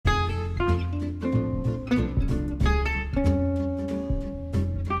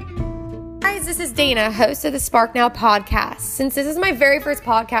this is Dana, host of the Spark Now podcast. Since this is my very first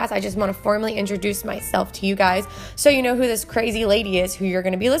podcast, I just want to formally introduce myself to you guys so you know who this crazy lady is who you're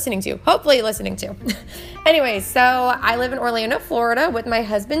going to be listening to, hopefully listening to. Anyways, so I live in Orlando, Florida with my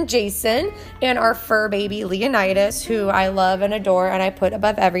husband, Jason, and our fur baby, Leonidas, who I love and adore and I put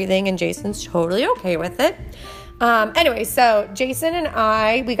above everything, and Jason's totally okay with it. Anyway, so Jason and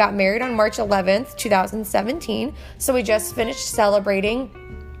I, we got married on March 11th, 2017. So we just finished celebrating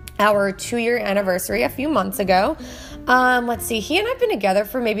our 2-year anniversary a few months ago. Let's see, he and I have been together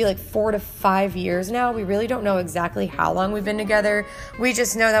for maybe like 4 to 5 years now. We really don't know exactly how long we've been together. We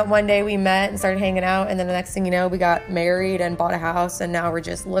just know that one day we met and started hanging out, and then the next thing you know, we got married and bought a house, and now we're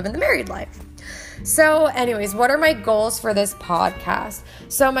just living the married life. So anyways, what are my goals for this podcast?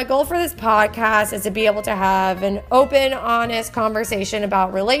 So my goal for this podcast is to be able to have an open, honest conversation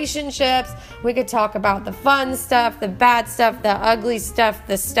about relationships. We could talk about the fun stuff, the bad stuff, the ugly stuff,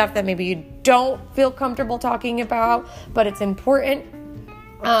 the stuff that maybe you don't feel comfortable talking about, but it's important.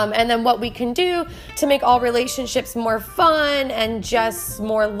 And then what we can do to make all relationships more fun and just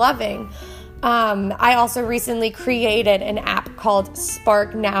more loving. I also recently created an app called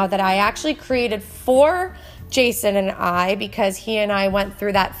Spark Now that I actually created for Jason and I, because he and I went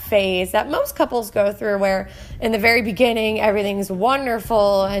through that phase that most couples go through, where in the very beginning everything's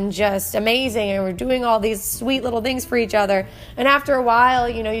wonderful and just amazing and we're doing all these sweet little things for each other, and after a while,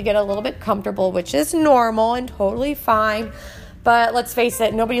 you get a little bit comfortable, which is normal and totally fine. But let's face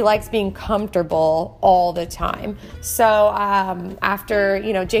it, nobody likes being comfortable all the time. So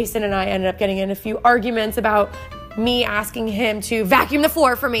after, Jason and I ended up getting in a few arguments about me asking him to vacuum the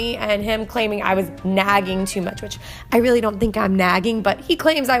floor for me and him claiming I was nagging too much, which I really don't think I'm nagging, but he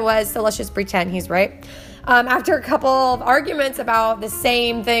claims I was, so let's just pretend he's right. After a couple of arguments about the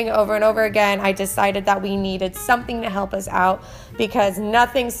same thing over and over again, I decided that we needed something to help us out because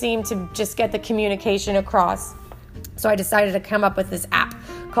nothing seemed to just get the communication across. So I decided to come up with this app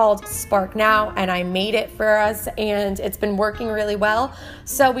called Spark Now, and I made it for us, and it's been working really well.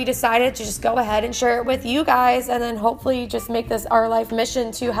 So we decided to just go ahead and share it with you guys, and then hopefully just make this our life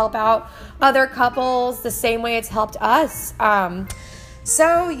mission to help out other couples the same way it's helped us.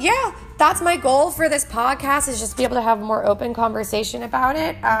 So yeah, that's my goal for this podcast, is just be able to have a more open conversation about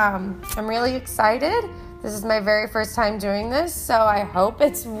it. I'm really excited. This is my very first time doing this, so I hope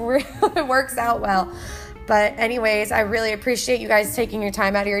it works out well. But anyways, I really appreciate you guys taking your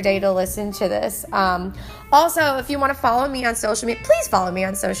time out of your day to listen to this. Also, if you want to follow me on social media, please follow me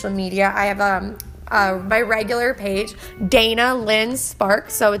on social media. I have my regular page, Dana Lynn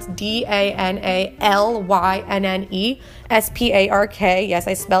Spark. So it's DANALYNNE SPARK. Yes,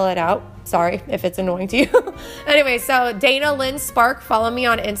 I spell it out. Sorry if it's annoying to you. Anyway, so Dana Lynn Spark. Follow me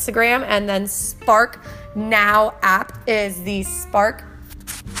on Instagram. And then Spark Now app is the Spark.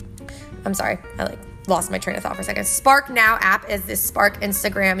 I'm sorry. I lost my train of thought for a second. Spark Now app is the Spark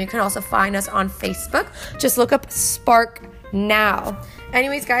Instagram. You can also find us on Facebook. Just look up Spark Now.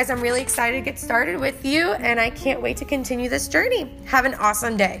 Anyways, guys, I'm really excited to get started with you, and I can't wait to continue this journey. Have an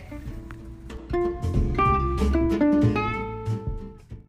awesome day.